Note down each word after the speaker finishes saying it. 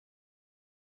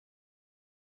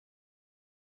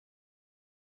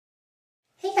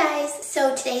Hey guys,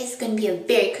 so today's going to be a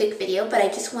very quick video, but I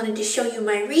just wanted to show you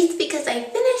my wreath because I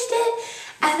finished it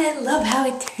and I love how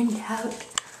it turned out.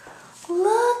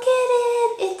 Look at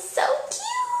it, it's so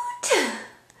cute.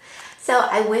 So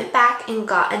I went back and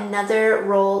got another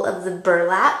roll of the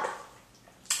burlap,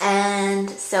 and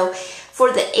so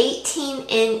for the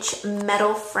 18-inch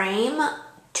metal frame,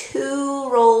 2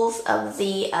 rolls of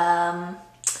the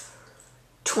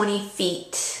 20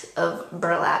 feet of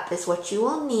burlap is what you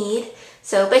will need.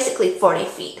 So basically 40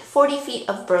 feet. 40 feet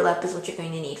of burlap is what you're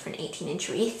going to need for an 18-inch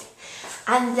wreath.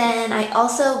 And then I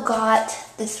also got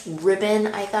this ribbon.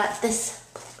 I got this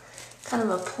kind of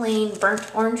a plain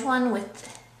burnt orange one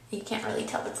with, you can't really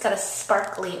tell, but it's got a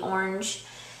sparkly orange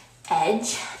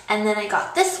edge. And then I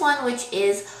got this one, which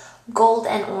is gold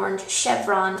and orange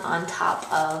chevron on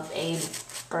top of a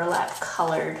burlap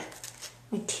colored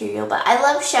material. But I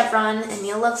love chevron and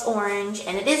Neil loves orange,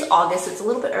 and it is August, so it's a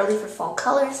little bit early for fall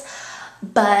colors.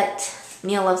 But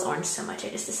Neil loves orange so much, I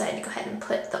just decided to go ahead and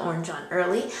put the orange on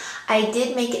early. I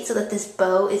did make it so that this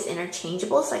bow is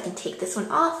interchangeable, so I can take this one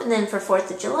off, and then for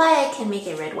 4th of July, I can make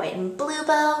a red, white, and blue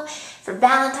bow. For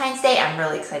Valentine's Day, I'm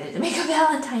really excited to make a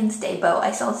Valentine's Day bow.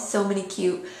 I saw so many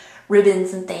cute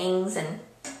ribbons and things, and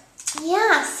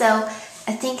yeah, so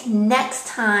I think next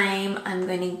time I'm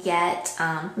going to get,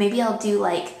 maybe I'll do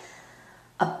like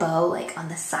a bow like on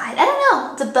the side. I don't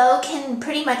know. The bow can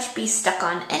pretty much be stuck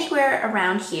on anywhere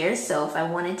around here. So if I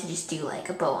wanted to just do like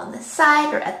a bow on the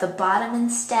side or at the bottom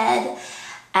instead.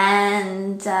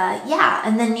 And yeah,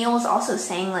 and then Neil was also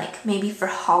saying like maybe for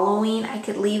Halloween I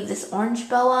could leave this orange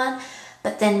bow on,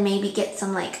 but then maybe get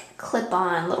some like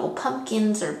clip-on little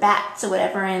pumpkins or bats or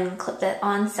whatever and clip that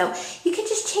on. So you can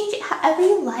just change it however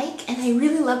you like. And I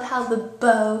really love how the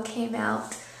bow came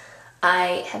out.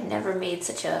 I have never made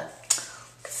such a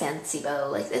fancy bow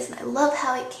like this, and I love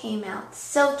how it came out.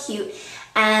 So cute.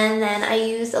 And then I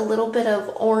used a little bit of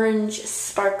orange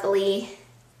sparkly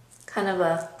kind of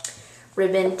a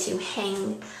ribbon to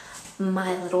hang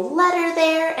my little letter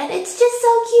there, and it's just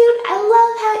so cute. I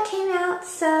love how it came out.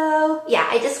 So yeah,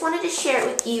 I just wanted to share it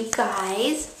with you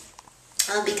guys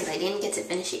because I didn't get to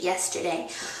finish it yesterday.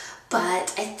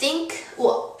 But I think,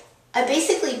 well, I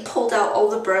basically pulled out all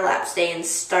the burlap today and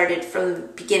started from the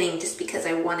beginning just because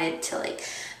I wanted to like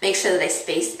make sure that I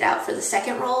spaced it out for the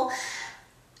second roll.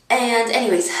 And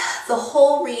anyways, the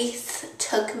whole wreath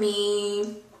took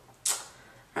me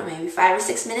maybe 5 or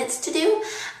 6 minutes to do.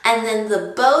 And then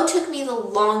the bow took me the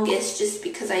longest just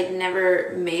because I'd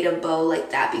never made a bow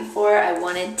like that before. I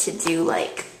wanted to do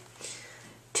like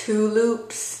 2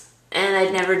 loops. And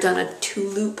I'd never done a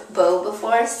 2-loop bow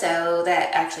before, so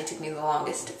that actually took me the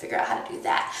longest to figure out how to do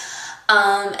that.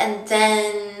 And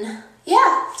then,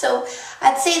 yeah, so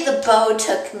I'd say the bow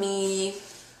took me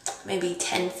maybe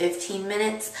 10-15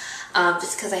 minutes,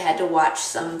 just because I had to watch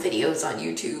some videos on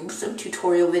YouTube, some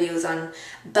tutorial videos on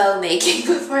bow making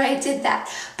before I did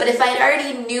that. But if I'd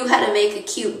already knew how to make a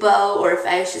cute bow, or if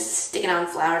I was just sticking on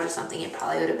flowers or something, it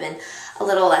probably would have been a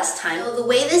little less time. So the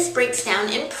way this breaks down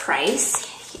in price,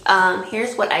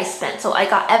 here's what I spent. So I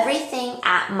got everything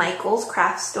at Michael's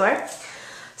craft store.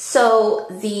 So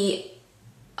the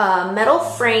metal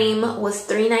frame was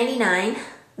 $3.99.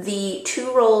 The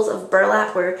 2 rolls of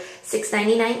burlap were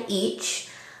 $6.99 each.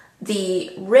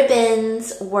 The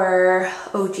ribbons were,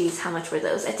 oh geez, how much were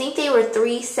those? I think they were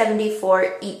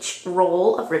 $3.74 each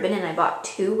roll of ribbon, and I bought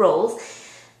 2 rolls.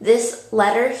 This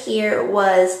letter here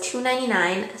was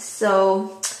 $2.99.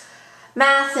 So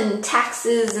math and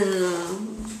taxes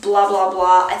and blah, blah,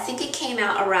 blah, I think it came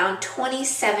out around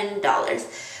 $27.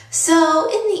 So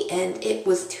in the end, it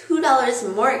was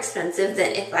 $2 more expensive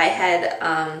than if I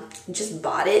had just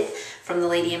bought it from the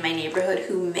lady in my neighborhood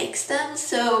who makes them.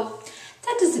 So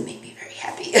that doesn't make me very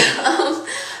happy.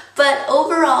 But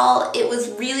overall, it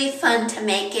was really fun to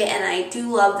make it, and I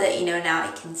do love that, you know, now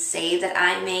I can say that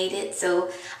I made it, so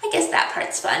I guess that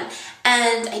part's fun.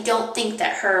 And I don't think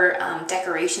that her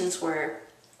decorations were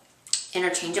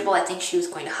interchangeable. I think she was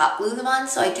going to hot glue them on,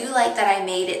 so I do like that I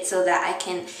made it so that I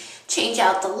can change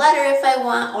out the letter if I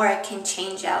want, or I can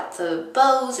change out the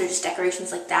bows or just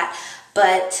decorations like that.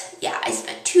 But yeah, I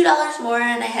spent $2 more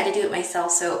and I had to do it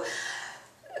myself, so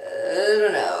I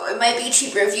don't know, it might be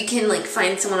cheaper if you can like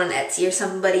find someone on Etsy or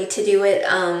somebody to do it.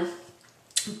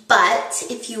 But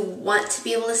if you want to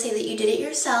be able to say that you did it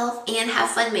yourself and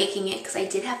have fun making it, because I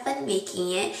did have fun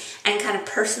making it, and kind of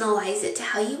personalize it to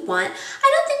how you want,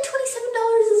 I don't think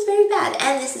 $27 is very bad.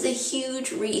 And this is a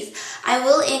huge wreath. I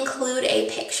will include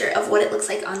a picture of what it looks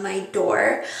like on my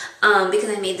door, because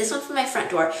I made this one for my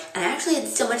front door, and I actually had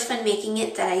so much fun making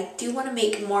it that I do want to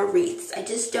make more wreaths. I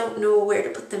just don't know where to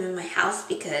put them in my house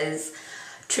because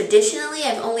traditionally,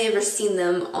 I've only ever seen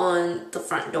them on the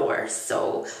front door.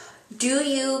 So do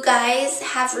you guys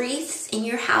have wreaths in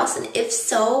your house? And if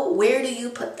so, where do you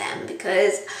put them?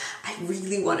 Because I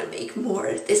really want to make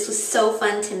more. This was so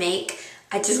fun to make.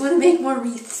 I just want to make more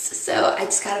wreaths. So I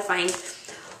just gotta find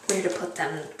where to put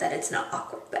them that it's not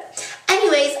awkward. But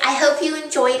anyways, I hope you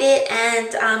enjoyed it.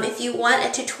 And if you want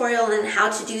a tutorial on how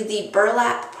to do the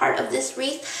burlap part of this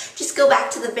wreath, just go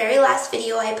back to the very last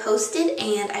video I posted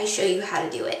and I show you how to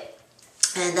do it.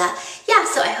 And yeah,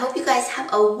 so I hope you guys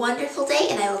have a wonderful day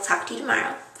and I will talk to you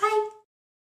tomorrow.